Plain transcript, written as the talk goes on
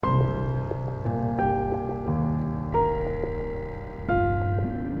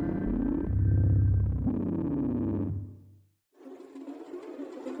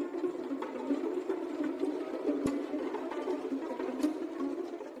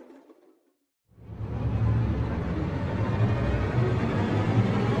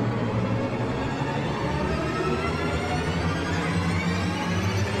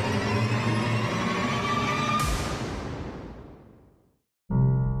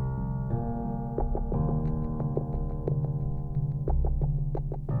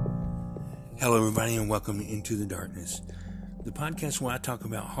Hello, everybody, and welcome to Into the Darkness, the podcast where I talk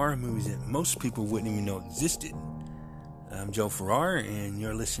about horror movies that most people wouldn't even know existed. I'm Joe Farrar, and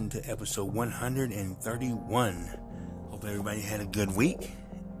you're listening to episode 131. Hope everybody had a good week,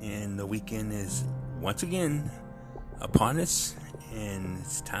 and the weekend is once again upon us, and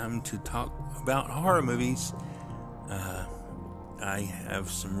it's time to talk about horror movies. I have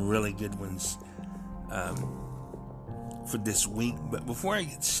some really good ones for this week, but before I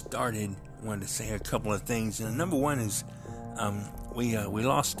get started, I wanted to say a couple of things. And number one is we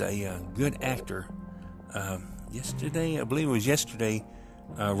lost a good actor yesterday. I believe it was yesterday.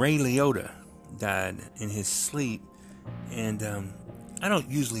 Ray Liotta died in his sleep, and I don't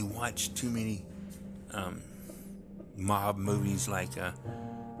usually watch too many mob movies like The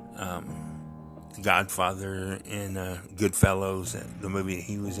Godfather and Goodfellas, the movie that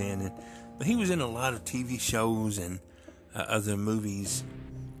he was in. But he was in a lot of TV shows and other movies.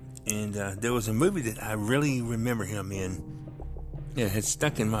 And there was a movie that I really remember him in. It had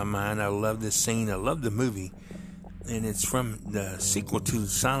stuck in my mind. I love this scene. I love the movie. And it's from the sequel to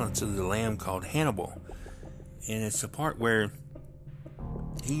Silence of the Lamb called Hannibal. And it's a part where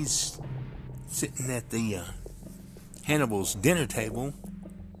he's sitting at the Hannibal's dinner table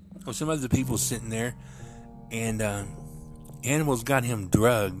with some other people sitting there. And Hannibal's got him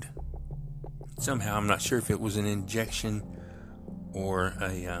drugged. Somehow, I'm not sure if it was an injection or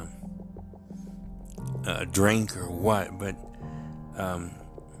a drink or what, but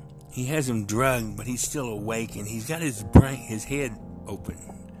he has him drugged, but he's still awake, and he's got his head open,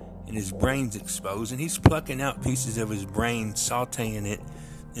 and his brain's exposed, and he's plucking out pieces of his brain, sauteing it,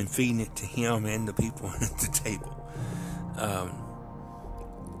 and feeding it to him and the people at the table. I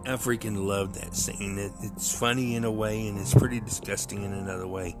freaking love that scene. It's funny in a way, and it's pretty disgusting in another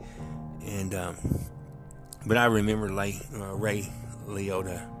way. And but I remember Ray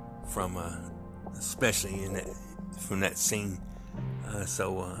Liotta from especially from that scene.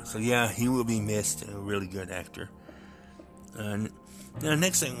 So yeah, he will be missed. A really good actor. Now, the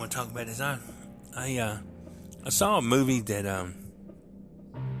next thing I want to talk about is I saw a movie that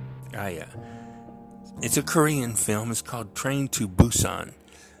it's a Korean film. It's called Train to Busan.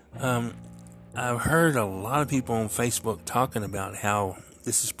 I've heard a lot of people on Facebook talking about how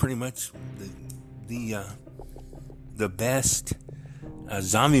this is pretty much the best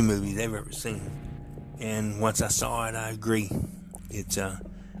zombie movie they've ever seen. And once I saw it, I agree. It's I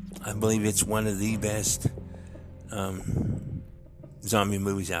believe it's one of the best zombie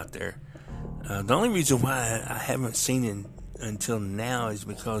movies out there. The only reason why I haven't seen it until now is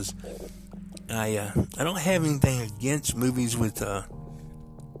because I don't have anything against movies with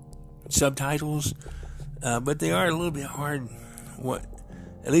subtitles, but they are a little bit hard.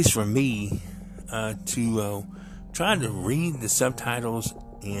 At least for me, to try to read the subtitles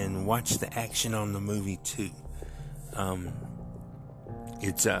and watch the action on the movie too.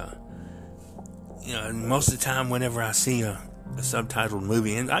 It's most of the time whenever I see a subtitled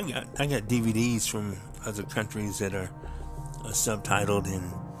movie, and I got DVDs from other countries that are subtitled,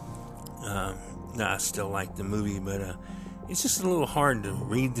 and I still like the movie, but it's just a little hard to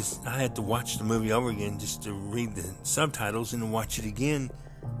read this. I had to watch the movie over again just to read the subtitles and watch it again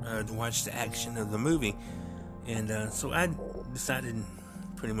to watch the action of the movie. And so I decided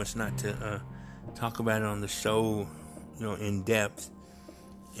pretty much not to talk about it on the show, in depth.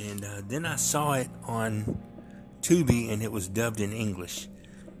 And then I saw it on Tubi, and it was dubbed in English.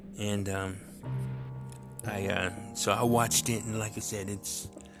 And so I watched it, and like I said, it's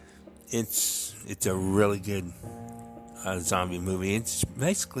a really good zombie movie. It's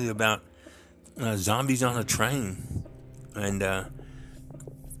basically about zombies on a train, and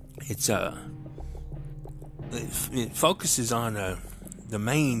it focuses on the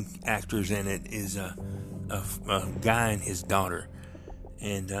main actors in it is a guy and his daughter,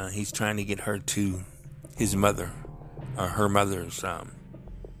 and he's trying to get her to his mother or her mother's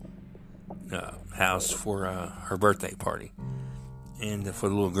house for her birthday party, and for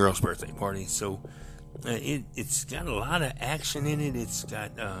the little girl's birthday party. So it's got a lot of action in it. It's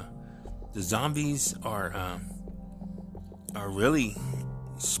got the zombies are really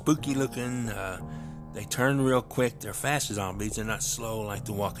spooky looking. They turn real quick. They're fast zombies. They're not slow like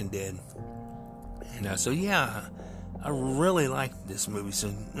The Walking Dead. And so yeah, I really like this movie.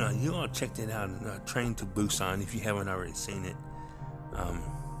 So you all check it out. Train to Busan, if you haven't already seen it.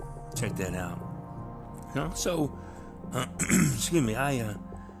 Check that out. So excuse me. I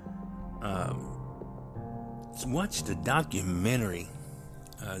watched a documentary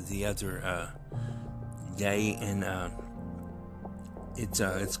the other day, and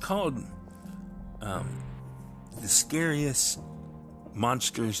it's called The Scariest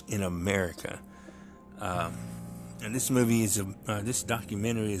Monsters in America. And this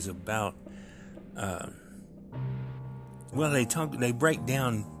documentary is about, they break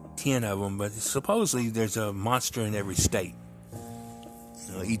down 10 of them, but supposedly there's a monster in every state.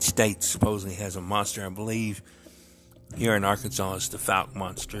 Each state supposedly has a monster. I believe here in Arkansas it's the Fouke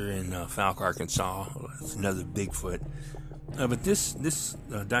monster in Fouke, Arkansas. It's another Bigfoot. But this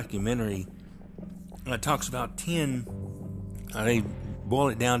documentary talks about 10. They boil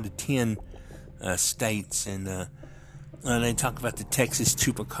it down to 10 states, and they talk about the Texas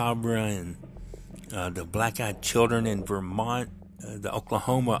chupacabra and the black-eyed children in Vermont, the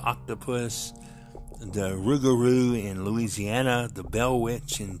Oklahoma octopus, the rougarou in Louisiana, the Bell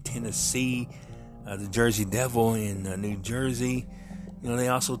Witch in Tennessee, the Jersey Devil in New Jersey. They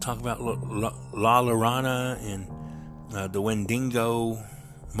also talk about La Llorona and the Wendigo,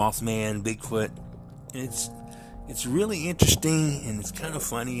 Mothman, Bigfoot. It's really interesting, and it's kind of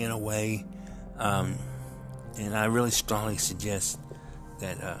funny in a way. And I really strongly suggest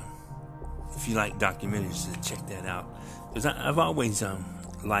that if you like documentaries, to check that out. Because I've always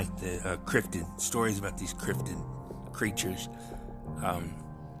liked the cryptid stories about these cryptid creatures. The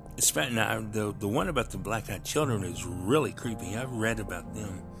one about the black-eyed children is really creepy. I've read about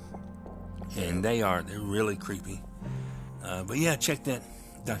them, and they're really creepy. But yeah, check that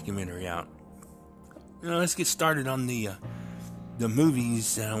documentary out. Let's get started on the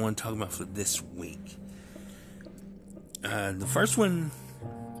movies that I want to talk about for this week. The first one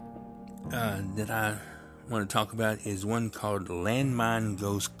that I want to talk about is one called Landmine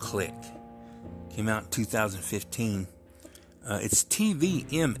Goes Click. Came out in 2015. It's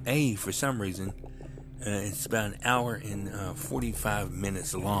TVMA for some reason. It's about an hour and 45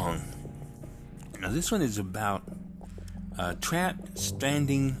 minutes long. Now this one is about trapped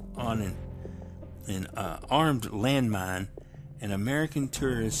standing on an armed landmine. An American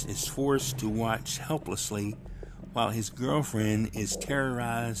tourist is forced to watch helplessly while his girlfriend is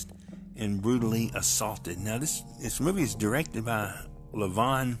terrorized and brutally assaulted. Now, this movie is directed by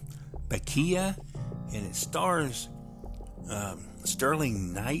Levon Bakia, and it stars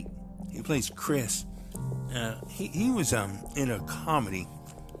Sterling Knight. He plays Chris. He was in a comedy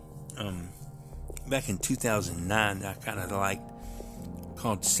back in 2009 that I kind of liked,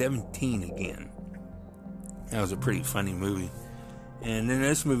 called 17 Again. That was a pretty funny movie. And then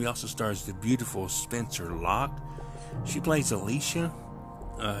this movie also stars the beautiful Spencer Locke. She plays Alicia.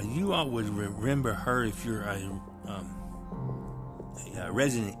 You all would remember her if you're a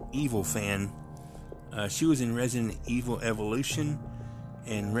Resident Evil fan. She was in Resident Evil Evolution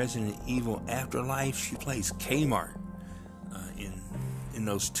and Resident Evil Afterlife. She plays Kmart in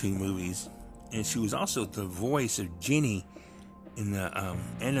those two movies. And she was also the voice of Jenny in the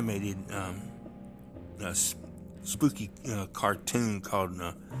animated spooky cartoon called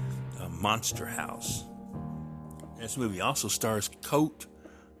Monster House. This movie also stars Colt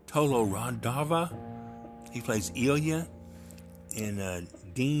Tolorodava. He plays Ilya. And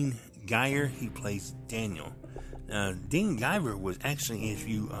Dean Geyer, he plays Daniel. Dean Geyer was actually, if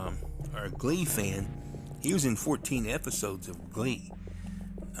you are a Glee fan, he was in 14 episodes of Glee.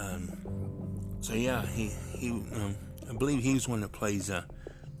 So yeah, he I believe he was one that plays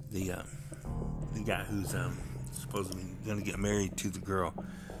the guy who's supposedly going to get married to the girl.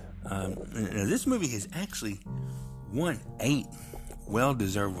 Now this movie has actually won 8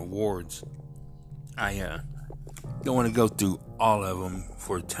 well-deserved awards. I don't want to go through all of them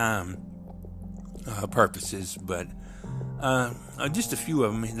for time purposes, but just a few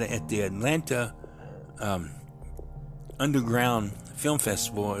of them. At the Atlanta Underground Film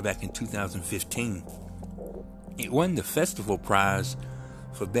Festival back in 2015, it won the festival prize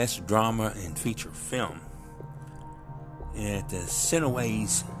for Best Drama and Feature Film. And at the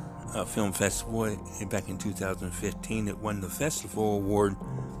Cineways Film Festival back in 2015, it won the festival award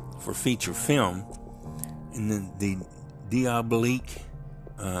for feature film. And then the Diabolique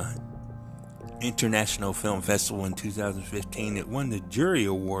International Film Festival in 2015, it won the jury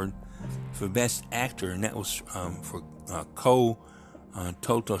award for Best Actor, and that was for Ko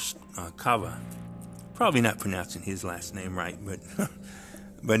Totoskawa. Probably not pronouncing his last name right,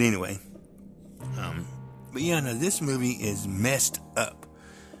 but anyway. But yeah, now this movie is messed up.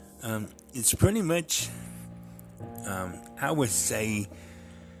 It's pretty much, I would say,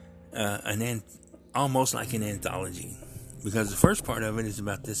 almost like an anthology, because the first part of it is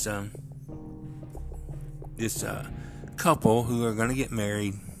about this couple who are going to get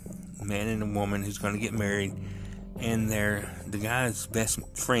married, a man and a woman who's going to get married, and the guy's best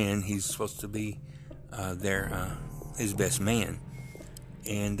friend, he's supposed to be his best man,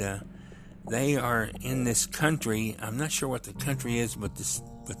 and they are in this country. I'm not sure what the country is, but the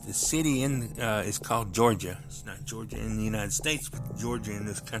city is called Georgia. It's not Georgia in the United States, but Georgia in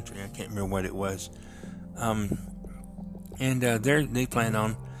this country. I can't remember what it was. And they plan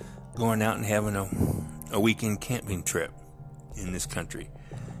on going out and having a weekend camping trip in this country.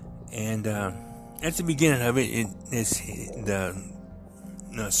 And at the beginning of it, the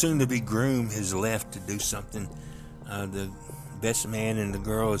soon-to-be groom has left to do something. The best man and the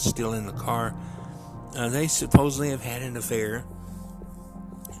girl is still in the car. They supposedly have had an affair,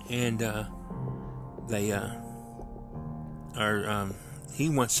 and they are. He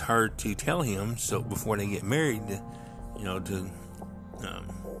wants her to tell him so before they get married, to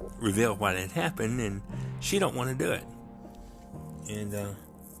reveal what had happened, and she don't want to do it. And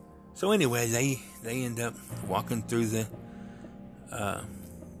so anyway, they end up walking through the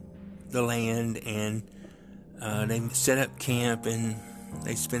land, and they set up camp, and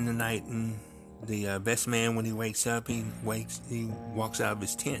they spend the night. And the best man, when he wakes up, he walks out of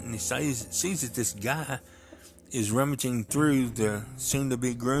his tent, and he sees that this guy is rummaging through the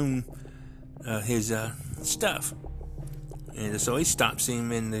soon-to-be groom his stuff. And so he stops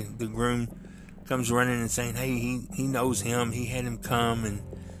him, and the groom comes running and saying, hey, he knows him, he had him come and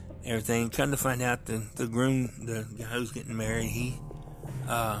everything. Come to find out, the groom, the guy who's getting married, he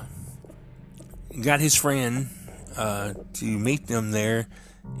got his friend to meet them there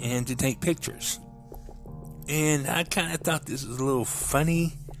and to take pictures. And I kind of thought this was a little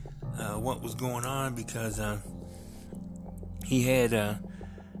funny, what was going on, because he had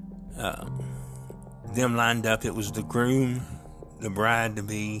them lined up. It was the groom, the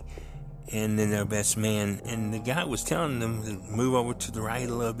bride-to-be, and then their best man. And the guy was telling them to move over to the right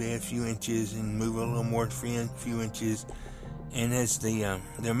a little bit, a few inches, and move a little more, a few inches. And as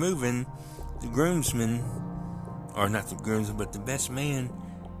they're moving, the groomsman, or not the groomsman, but the best man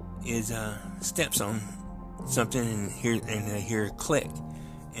steps on something, and they hear a click.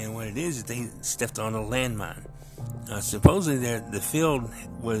 And what it is they stepped on a landmine. Supposedly the field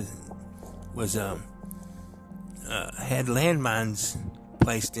had landmines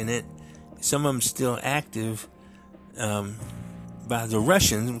placed in it. Some of them still active by the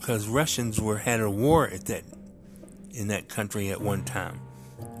Russians, because Russians had a war in that country at one time,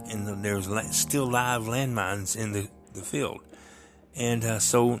 and there was still live landmines in the field. And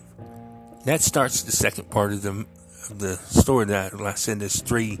so that starts the second part of the story. That, like I said, there's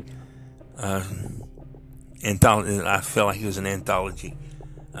three anthology. I felt like it was an anthology,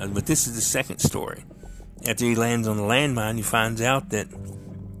 but this is the second story. After he lands on the landmine, he finds out that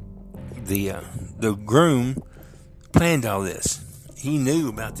the groom planned all this. He knew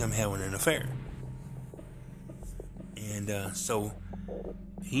about them having an affair, and so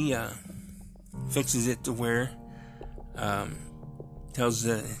he fixes it to where tells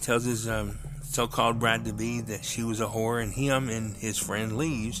his so-called bride-to-be that she was a whore, and him and his friend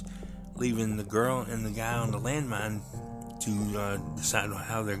leaving the girl and the guy on the landmine to decide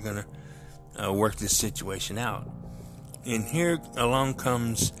how they're going to work this situation out. And here along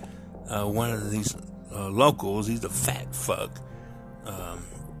comes one of these locals. He's a fat fuck.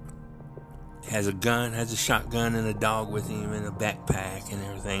 Has a gun, has a shotgun, and a dog with him, and a backpack and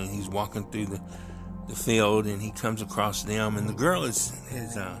everything. He's walking through the field, and he comes across them, and the girl has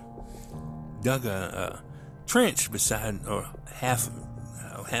dug a trench beside, or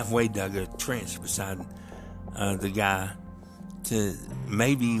halfway dug a trench beside the guy, to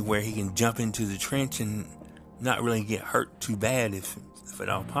maybe where he can jump into the trench and not really get hurt too bad, if at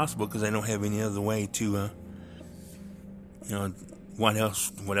all possible, because they don't have any other way to what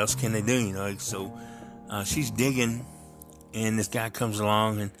else can they do, so she's digging, and this guy comes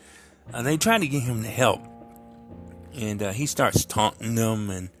along, and they try to get him to help, and he starts taunting them,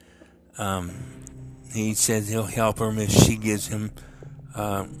 and he says he'll help her if she gives him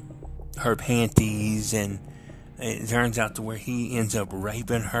her panties, and it turns out to where he ends up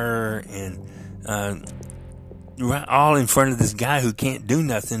raping her, and all in front of this guy who can't do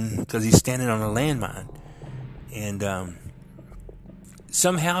nothing because he's standing on a landmine. And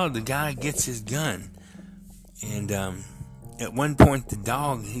somehow the guy gets his gun, and at one point the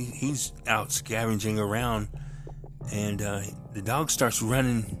dog, he's out scavenging around, and the dog starts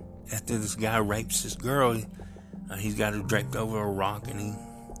running after this guy rapes this girl. He's got her draped over a rock, and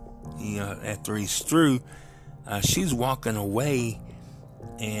he after he's through, she's walking away,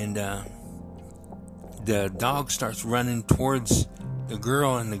 and the dog starts running towards the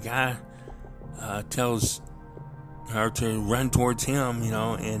girl, and the guy tells her to run towards him,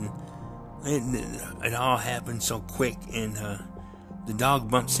 and it all happened so quick, and the dog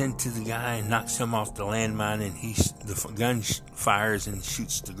bumps into the guy and knocks him off the landmine, and the gun fires and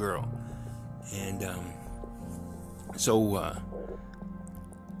shoots the girl. And so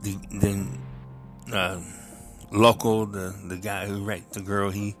the local, the guy who raped the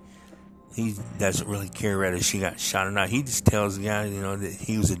girl, he doesn't really care whether she got shot or not. He just tells the guy, that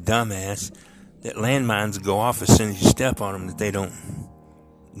he was a dumbass, that landmines go off as soon as you step on them, that they don't,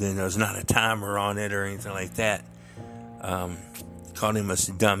 there's not a timer on it or anything like that. Called him a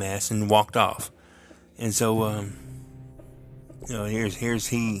dumbass and walked off. And so, here's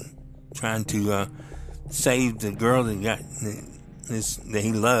he trying to save the girl that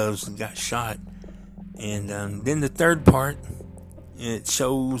he loves and got shot. And then the third part, it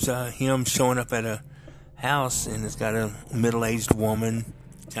shows him showing up at a house, and it's got a middle-aged woman,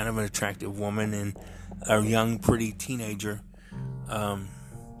 kind of an attractive woman, and a young, pretty teenager.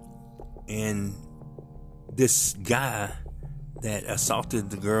 And this guy that assaulted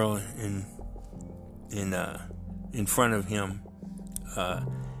the girl in front of him,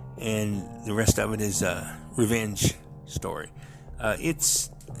 and the rest of it is a revenge story.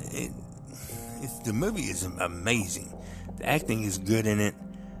 The movie is amazing. The acting is good in it,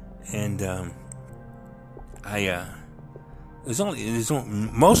 and there's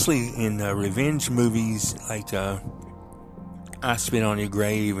mostly in revenge movies like I Spit on Your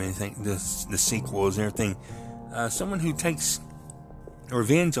Grave and the sequels and everything. Someone who takes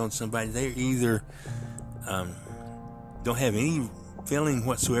revenge on somebody, they either don't have any feeling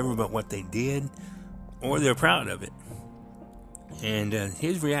whatsoever about what they did, or they're proud of it. And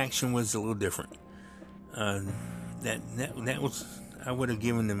his reaction was a little different. That was, I would have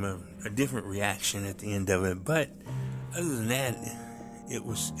given them a different reaction at the end of it, but other than that, it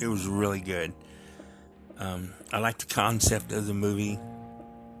was really good. I like the concept of the movie.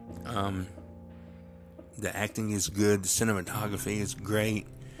 The acting is good. The cinematography is great.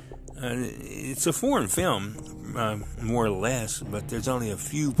 It's a foreign film, more or less, but there's only a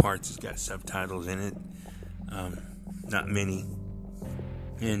few parts that's got subtitles in it. Not many.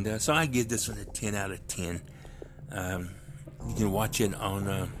 And so I give this one a 10 out of 10. You can watch it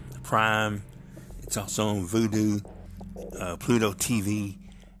on Prime. It's also on Vudu, Pluto TV,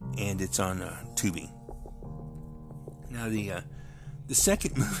 and it's on Tubi. Now the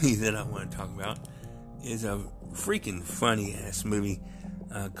second movie that I want to talk about is a freaking funny ass movie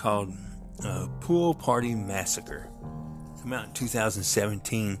called Party Massacre. It came out in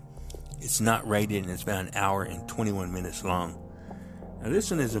 2017. It's not rated, and it's about an hour and 21 minutes long. Now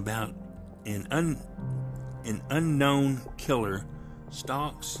this one is about an unknown killer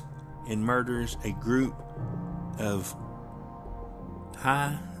stalks and murders a group of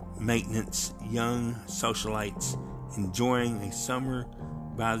high maintenance young socialites enjoying a summer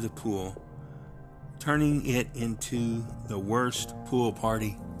by the pool, turning it into the worst pool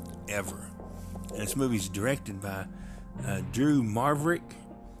party ever. And this movie is directed by Drew Marverick.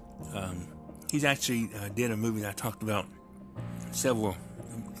 He's actually did a movie that I talked about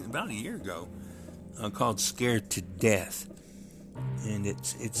about a year ago, called Scared to Death. And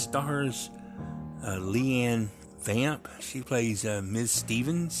it stars Leanne Vamp. She plays Ms.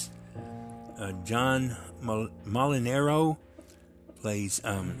 Stevens. John Molinaro plays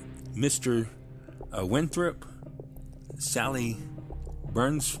Mr. Winthrop. Sally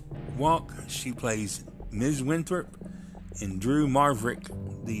Burnswalk, she plays Ms. Winthrop. And Drew Marverick,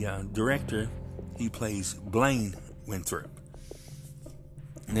 the director, he plays Blaine Winthrop.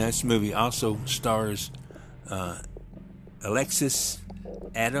 Now, this movie also stars Alexis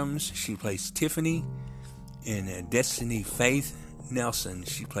Adams. She plays Tiffany. And Destiny Faith Nelson.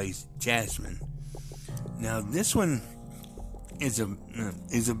 She plays Jasmine. Now, this one is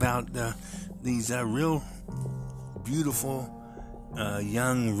about these real beautiful,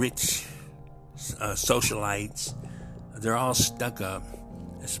 young, rich socialites. They're all stuck up,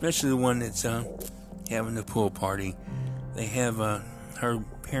 especially the one that's having the pool party. They have her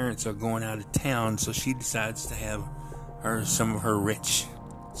parents are going out of town, so she decides to have some of her rich,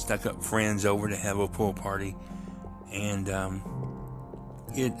 stuck-up friends over to have a pool party, and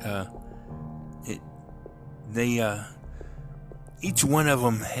each one of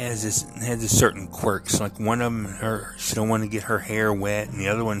them has a certain quirks. Like one of them, she don't want to get her hair wet, and the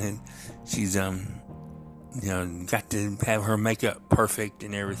other one, she's got to have her makeup perfect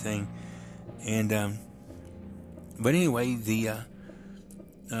and everything. And but anyway,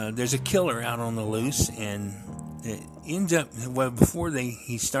 there's a killer out on the loose, and it ends up before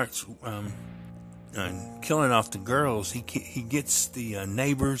he starts killing off the girls. He gets the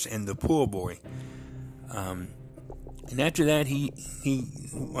neighbors and the pool boy, and after that he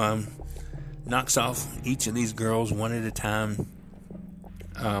knocks off each of these girls one at a time.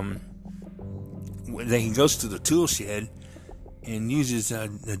 Then he goes to the tool shed and uses a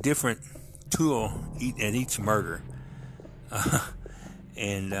different tool at each murder.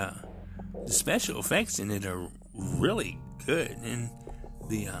 And the special effects in it are really good. And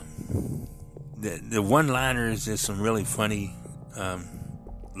the one-liners, there's some really funny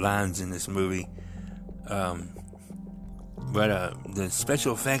lines in this movie. But the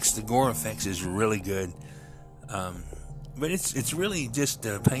special effects, the gore effects is really good. But it's really just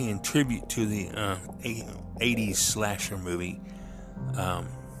paying tribute to the 80s slasher movie.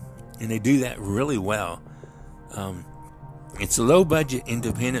 And they do that really well. It's a low-budget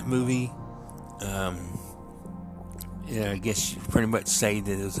independent movie. I guess you pretty much say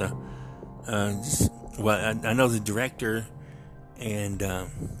that it was I know the director and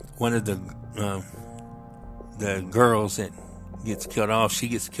one of the girls that gets killed off. She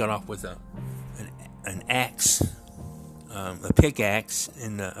gets killed off with an axe, a pickaxe,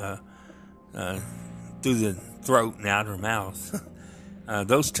 through the throat and out her mouth.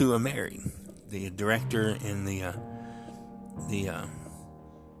 Those two are married. The director and the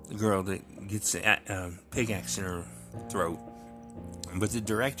girl that gets the pickaxe in her throat. But the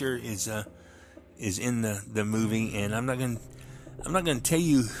director is in the movie, and I'm not gonna tell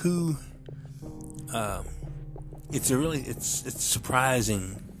you who. It's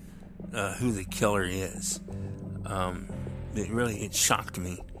surprising who the killer is. It shocked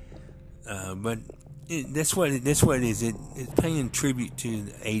me, but that's what it is. It's paying tribute to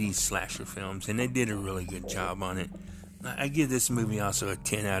the 80s slasher films, and they did a really good job on it. I give this movie also a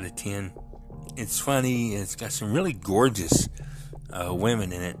 10 out of 10. It's funny. It's got some really gorgeous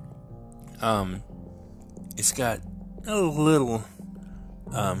women in it. It's got a little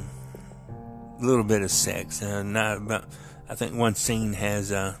bit of sex. I think one scene has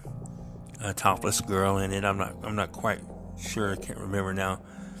a topless girl in it. I'm not quite sure. I can't remember now.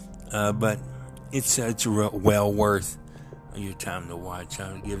 But it's well worth your time to watch.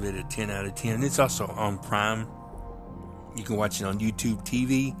 I would give it a 10 out of 10. It's also on Prime. You can watch it on YouTube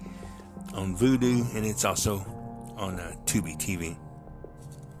TV, on Vudu, and it's also on Tubi TV.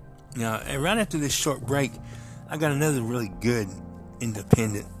 Now, right after this short break, I got another really good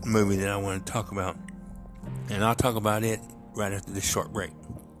independent movie that I want to talk about, and I'll talk about it right after this short break.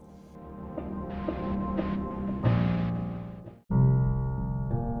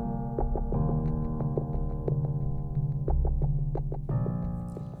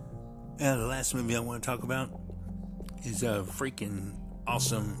 The last movie I want to talk about is a freaking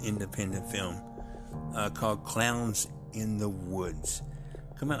awesome independent film called Clowns in the Woods.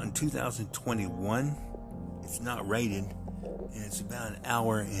 Come out in 2021. It's not rated, and it's about an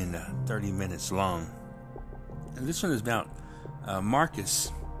hour and 30 minutes long. And this one is about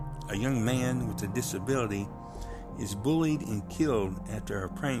Marcus, a young man with a disability, is bullied and killed after a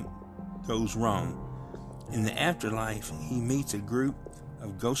prank goes wrong. In the afterlife, he meets a group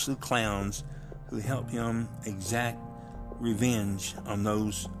of ghostly clowns who help him exact revenge on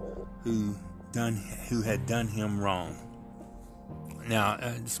those who had done him wrong. Now,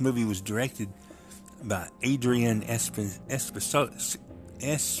 this movie was directed by Adrian Esposito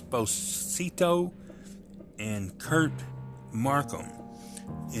and Kurt Markham.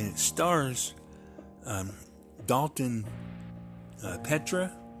 And it stars Dalton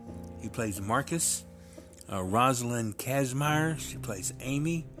Petra. He plays Marcus. Rosalind Kazmaier. She plays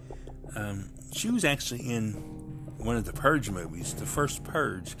Amy. She was actually in one of the Purge movies. The first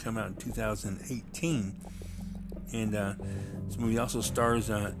Purge came out in 2018. And this movie also stars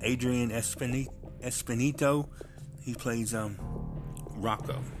Adrian Espinito. He plays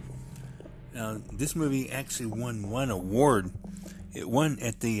Rocco. Now, this movie actually won one award. It won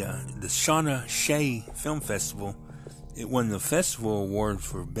at the Shauna Shea Film Festival. It won the festival award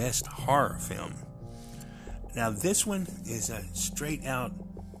for Best Horror Film. Now, this one is a straight out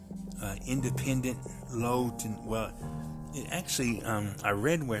independent, it actually, I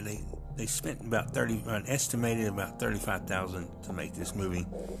read where they spent about estimated about $35,000 to make this movie.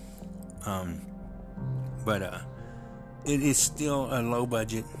 But it is still a low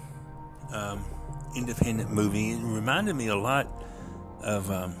budget independent movie. It reminded me a lot of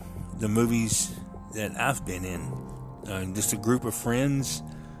the movies that I've been in. Just a group of friends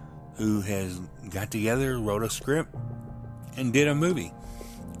who has got together, wrote a script, and did a movie.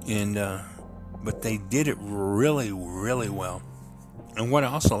 And but they did it really, really well. And what I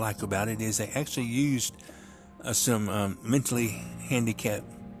also like about it is they actually used some mentally handicapped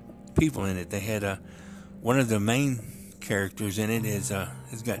people in it. They had one of the main characters in it has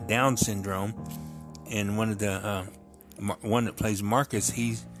got Down syndrome, and one that plays Marcus,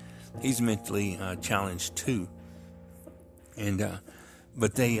 he's mentally challenged too. And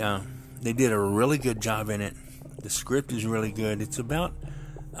but they did a really good job in it. The script is really good. It's about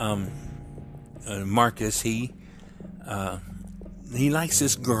Marcus, he likes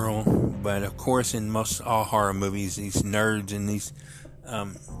this girl, but of course, in most all horror movies, these nerds and these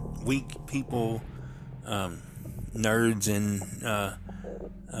weak people, nerds and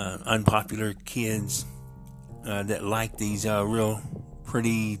unpopular kids that like these real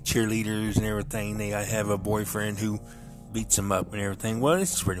pretty cheerleaders and everything, they have a boyfriend who beats them up and everything. Well,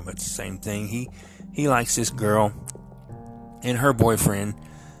 it's pretty much the same thing. He likes this girl, and her boyfriend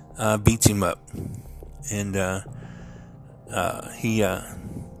beats him up, and he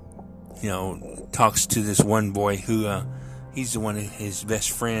talks to this one boy who he's the one, his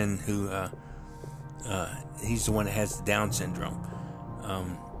best friend, who he's the one that has the Down syndrome,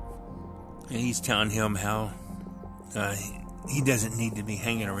 and he's telling him how he doesn't need to be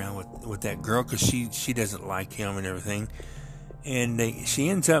hanging around with that girl because she doesn't like him and everything. And she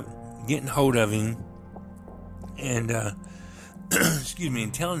ends up getting hold of him and excuse me,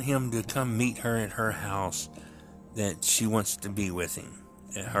 and telling him to come meet her at her house, that she wants to be with him,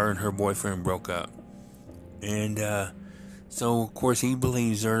 that her and her boyfriend broke up. And so of course he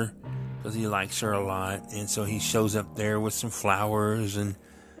believes her because he likes her a lot, and so he shows up there with some flowers, and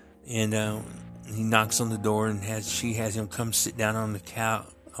he knocks on the door, and she has him come sit down on the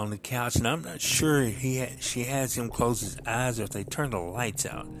couch, and I'm not sure she has him close his eyes or if they turn the lights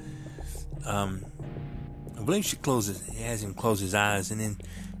out. I believe she has him close his eyes, and then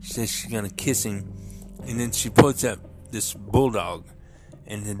she says she's gonna kiss him, and then she puts up this bulldog,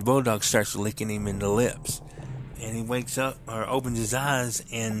 and the bulldog starts licking him in the lips, and he wakes up or opens his eyes,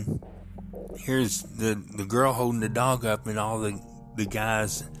 and here's the girl holding the dog up, and all the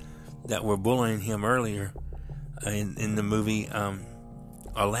guys that were bullying him earlier in the movie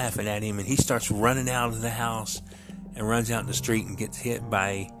are laughing at him, and he starts running out of the house and runs out in the street and gets hit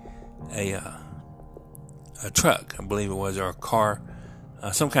by a truck, I believe it was, or a car,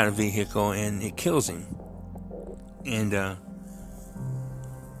 some kind of vehicle, and it kills him. And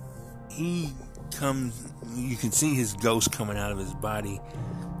he comes, you can see his ghost coming out of his body,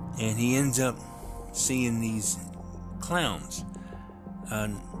 and he ends up seeing these clowns.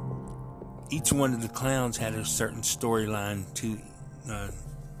 Each one of the clowns had a certain storyline to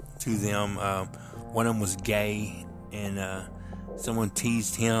them. One of them was gay, and someone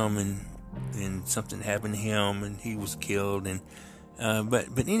teased him, and something happened to him, and he was killed. And but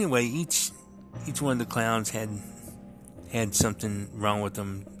anyway, each one of the clowns had something wrong with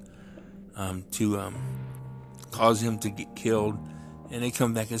them to cause him to get killed, and they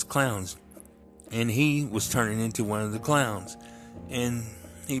come back as clowns. And he was turning into one of the clowns, and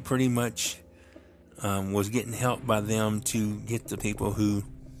he pretty much was getting help by them to get the people who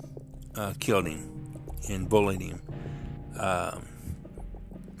killed him and bullied him.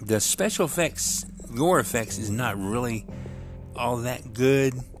 The special effects, gore effects, is not really all that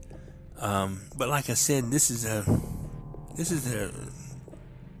good, but like I said, this is a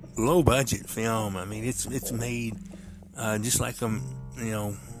low budget film. I mean, it's made just like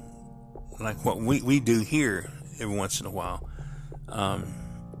like what we do here every once in a while.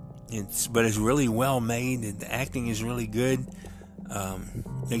 But it's really well made. The acting is really good.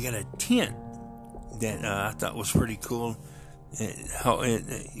 They got a tent that I thought was pretty cool.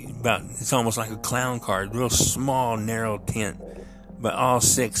 It's almost like a clown car, real small, narrow tent. But all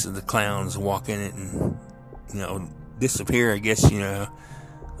 6 of the clowns walk in it and disappear, I guess,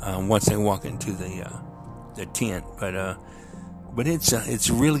 once they walk into the tent. But it's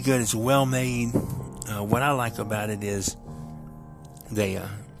really good. It's well made. What I like about it is they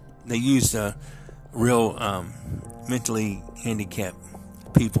use real mentally handicapped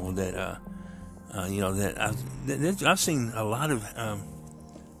people that I've seen a lot of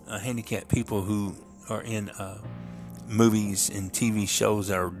handicapped people who are in movies and TV shows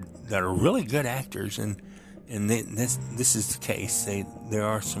that are really good actors, and this is the case. There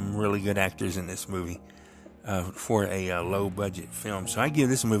are some really good actors in this movie for a low budget film. So I give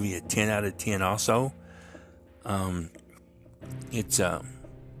this movie a 10 out of 10. Also, it's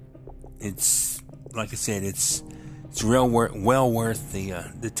like I said, it's well worth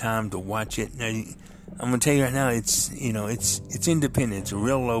the time to watch it. Now, I'm gonna tell you right now, it's independent. It's a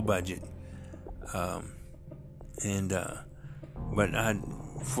real low budget, but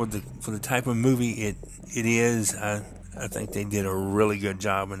for the type of movie it is, I think they did a really good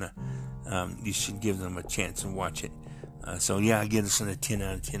job, and you should give them a chance and watch it. So yeah, I give this a 10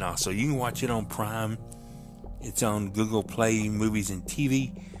 out of 10. Also, you can watch it on Prime. It's on Google Play Movies and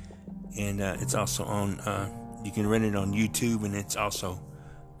TV, and it's also on. You can rent it on YouTube, and it's also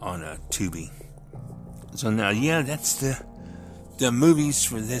on Tubi. So now, yeah, that's the movies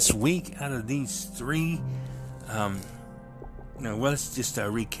for this week. Out of these 3, Now, well, let's just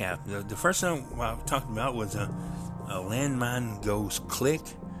recap. The first one I talked about was a Landmine Goes Click.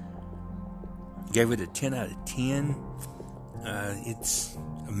 Gave it a 10 out of 10. It's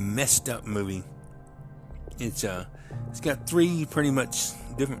a messed up movie. It's got 3 pretty much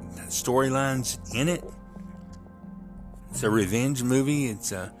different storylines in it. It's a revenge movie. It's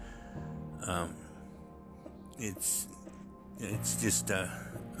just I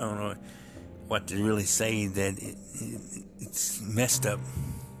don't know what to really say. That it's messed up.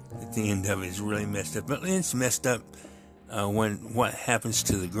 At the end of it, it's really messed up. But it's messed up when what happens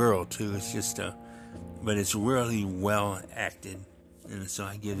to the girl too. It's just but it's really well acted, and so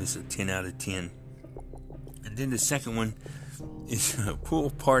I give this a 10 out of 10. And then the second one is Pool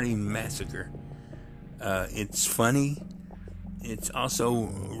Party Massacre. It's funny. It's also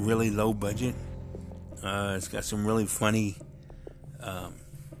really low budget. It's got some really funny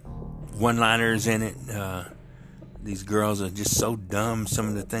one-liners in it. These girls are just so dumb. Some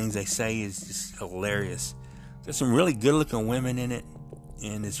of the things they say is just hilarious. There's some really good-looking women in it,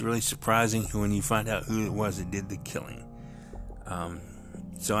 and it's really surprising when you find out who it was that did the killing.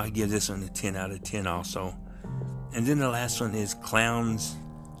 So I give this one a 10 out of 10 also. And then the last one is Clowns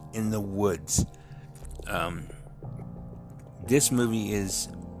in the Woods. This movie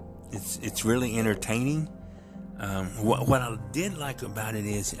it's really entertaining. What I did like about it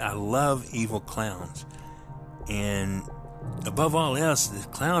is I love evil clowns, and above all else, the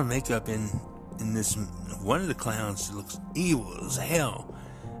clown makeup in this, one of the clowns looks evil as hell,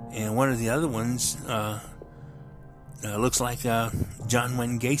 and one of the other ones looks like John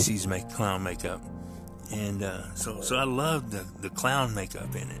Wayne Gacy's clown makeup, and so I love the clown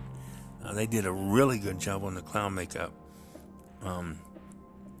makeup in it. They did a really good job on the clown makeup.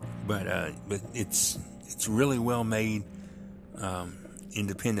 But it's really well made,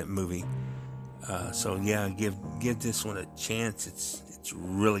 independent movie. So yeah, give this one a chance. It's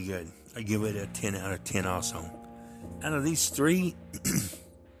really good. I give it a 10 out of 10 also. Out of these 3,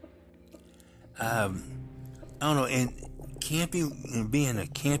 I don't know, and being a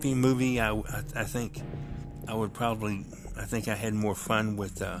camping movie, I think I had more fun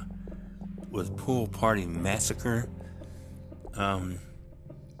with Pool Party Massacre.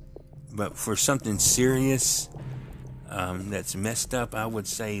 But for something serious that's messed up, I would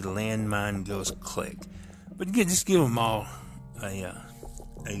say Landmine Goes Click. But just give them all a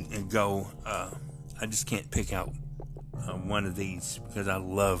go. I just can't pick out one of these because I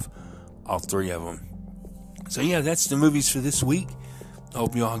love all 3 of them. So yeah, that's the movies for this week. I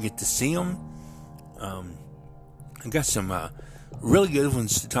hope you all get to see them. I got some really good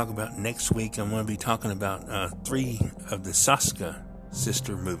ones to talk about next week. I'm going to be talking about 3 of the Saska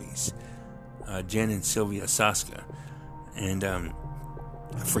sister movies, Jen and Sylvia Saska, and I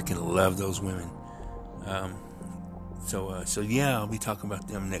freaking love those women. So yeah, I'll be talking about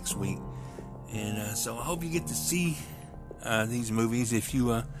them next week, and so I hope you get to see these movies. If you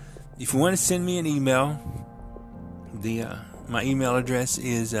want to send me an email, my email address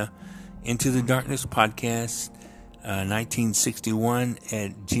is Into the Darkness Podcast 1961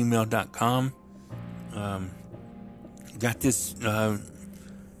 at gmail.com. Got this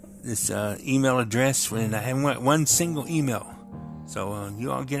email address, and I haven't one single email. So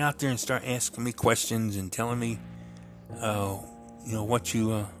you all get out there and start asking me questions and telling me, what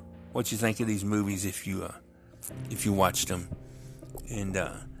you think of these movies if you watched them. And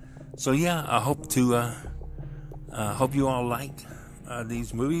so yeah, I hope you all like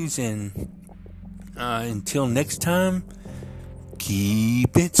these movies, and until next time,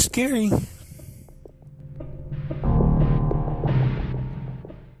 keep it scary.